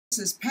This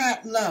is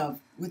Pat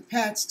Love with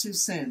Pat's 2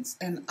 cents,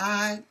 and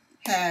I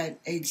had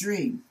a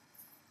dream.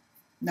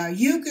 Now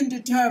you can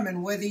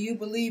determine whether you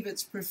believe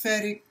it's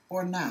prophetic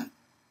or not.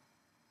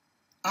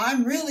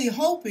 I'm really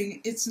hoping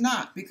it's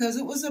not, because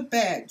it was a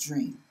bad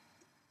dream.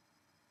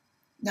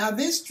 Now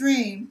this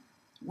dream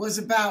was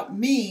about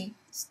me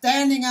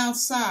standing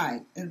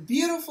outside on a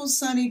beautiful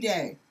sunny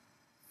day.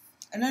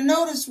 And I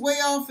noticed way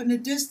off in the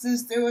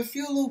distance there were a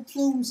few little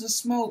plumes of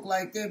smoke,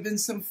 like there had been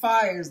some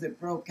fires that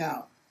broke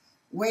out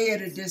way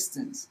at a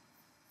distance.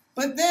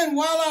 But then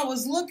while I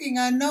was looking,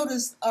 I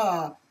noticed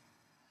a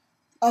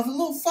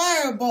little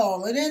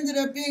fireball. It ended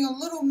up being a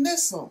little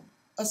missile,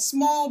 a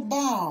small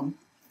bomb.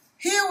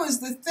 Here was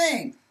the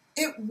thing.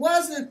 It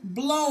wasn't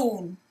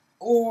blown,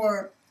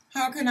 or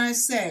how can I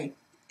say,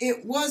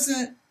 it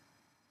wasn't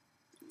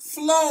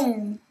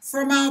flown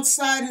from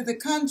outside of the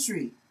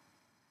country.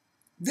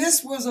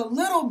 This was a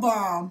little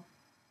bomb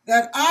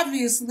that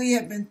obviously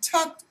had been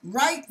tucked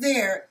right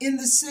there in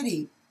the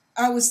city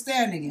I was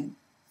standing in.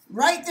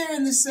 Right there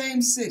in the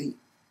same city.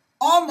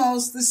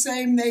 Almost the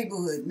same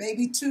neighborhood.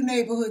 Maybe 2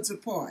 neighborhoods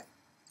apart.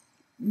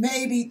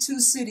 Maybe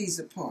 2 cities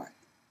apart.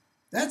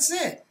 That's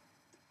it.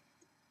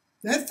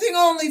 That thing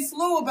only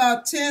flew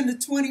about 10 to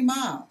 20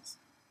 miles.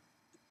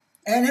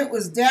 And it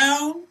was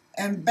down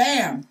and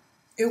bam,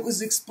 it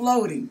was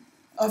exploding.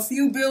 A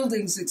few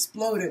buildings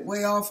exploded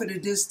way off at a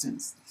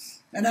distance.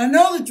 And I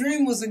know the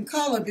dream was in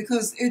color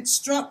because it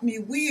struck me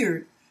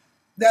weird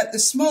that the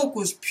smoke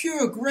was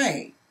pure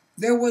gray.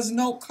 There was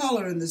no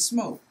color in the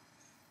smoke.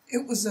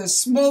 It was a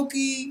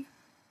smoky,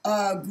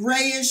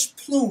 grayish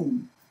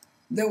plume.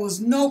 There was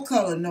no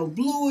color, no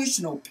bluish,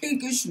 no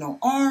pinkish, no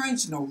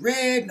orange, no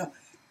red, no,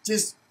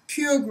 just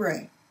pure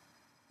gray.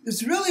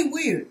 It's really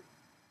weird.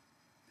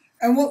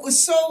 And what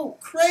was so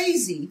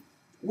crazy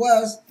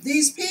was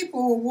these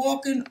people were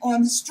walking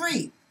on the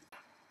street,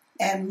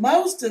 and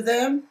most of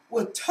them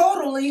were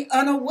totally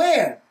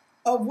unaware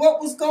of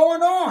what was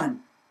going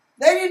on.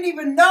 They didn't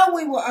even know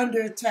we were under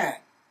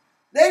attack.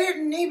 They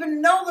didn't even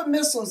know the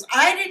missiles.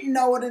 I didn't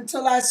know it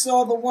until I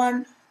saw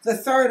the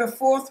third or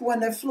fourth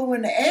one that flew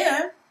in the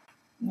air.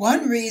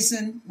 One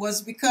reason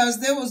was because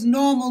there was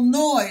normal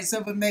noise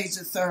of a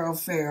major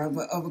thoroughfare,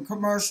 of a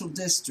commercial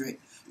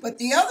district. But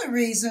the other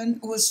reason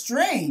was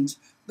strange.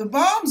 The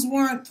bombs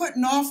weren't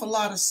putting off a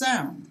lot of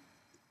sound.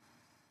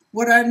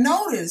 What I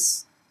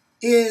noticed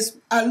is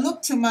I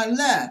looked to my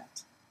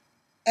left,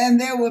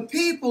 and there were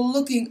people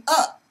looking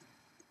up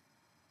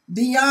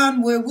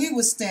beyond where we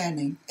were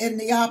standing in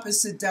the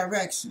opposite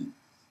direction.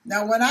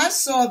 Now, when I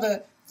saw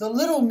the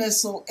little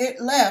missile, it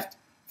left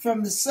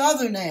from the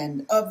southern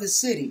end of the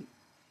city,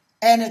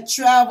 and it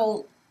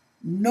traveled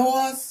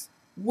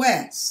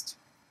northwest.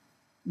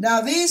 Now,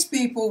 these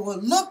people were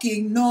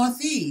looking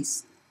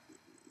northeast,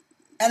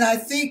 and I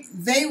think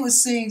they were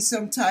seeing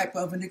some type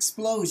of an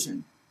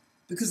explosion,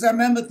 because I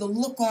remember the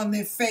look on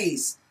their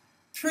face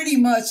pretty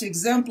much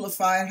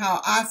exemplified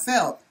how I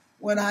felt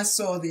when I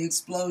saw the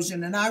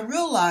explosion, and I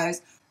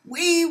realized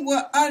we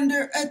were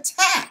under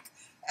attack.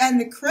 And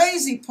the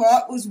crazy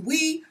part was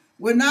we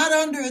were not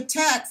under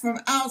attack from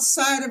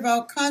outside of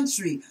our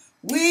country.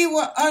 We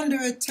were under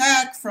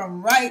attack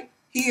from right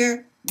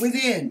here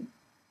within.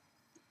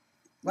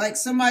 Like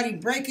somebody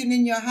breaking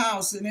in your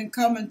house and then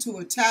coming to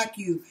attack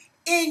you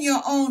in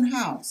your own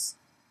house.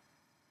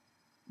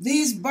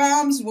 These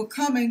bombs were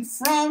coming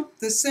from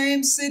the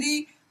same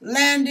city,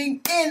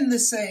 landing in the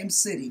same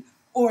city,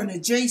 or an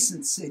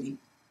adjacent city.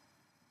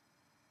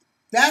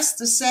 That's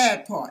the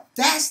sad part.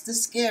 That's the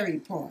scary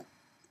part.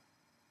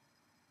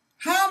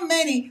 How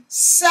many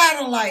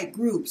satellite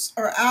groups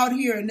are out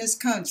here in this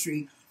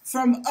country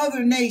from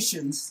other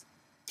nations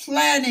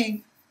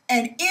planning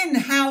an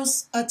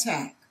in-house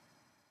attack?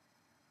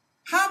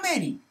 How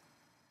many?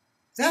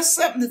 That's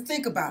something to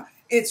think about.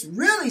 It's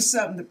really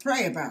something to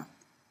pray about.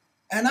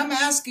 And I'm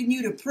asking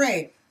you to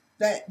pray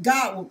that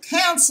God will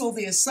cancel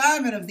the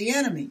assignment of the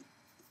enemy,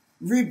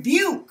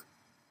 rebuke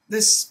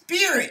the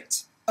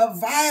spirit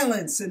of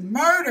violence and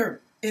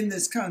murder in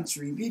this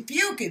country.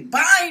 Rebuke it,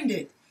 bind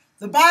it.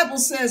 The Bible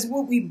says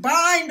what we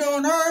bind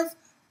on earth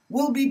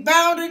will be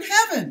bound in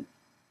heaven.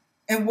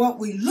 And what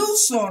we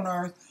loose on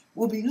earth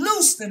will be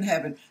loosed in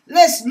heaven.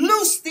 Let's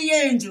loose the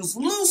angels,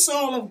 loose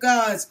all of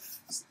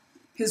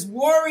his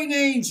warring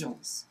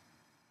angels.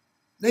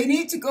 They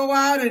need to go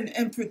out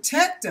and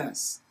protect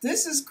us.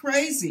 This is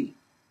crazy.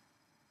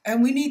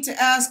 And we need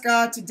to ask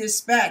God to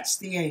dispatch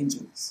the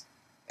angels,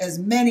 as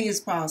many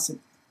as possible.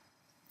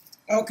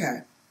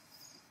 Okay,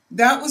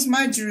 that was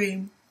my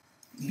dream.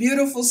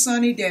 Beautiful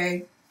sunny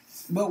day,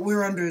 but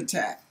we're under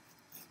attack.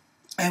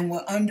 And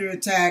we're under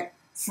attack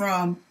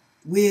from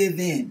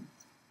within.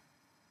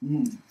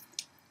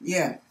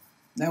 Yeah.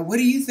 Now, what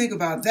do you think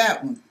about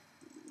that one?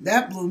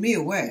 That blew me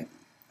away.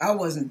 I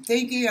wasn't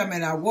thinking.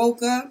 I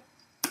woke up.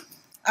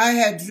 I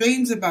had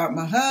dreams about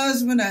my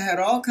husband. I had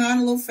all kind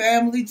of little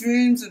family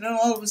dreams, and then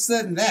all of a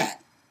sudden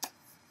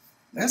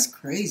that's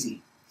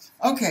crazy.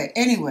 Okay,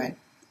 anyway,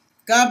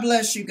 God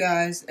bless you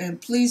guys,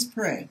 and please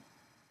pray.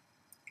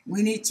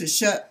 We need to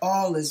shut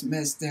all this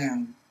mess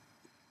down.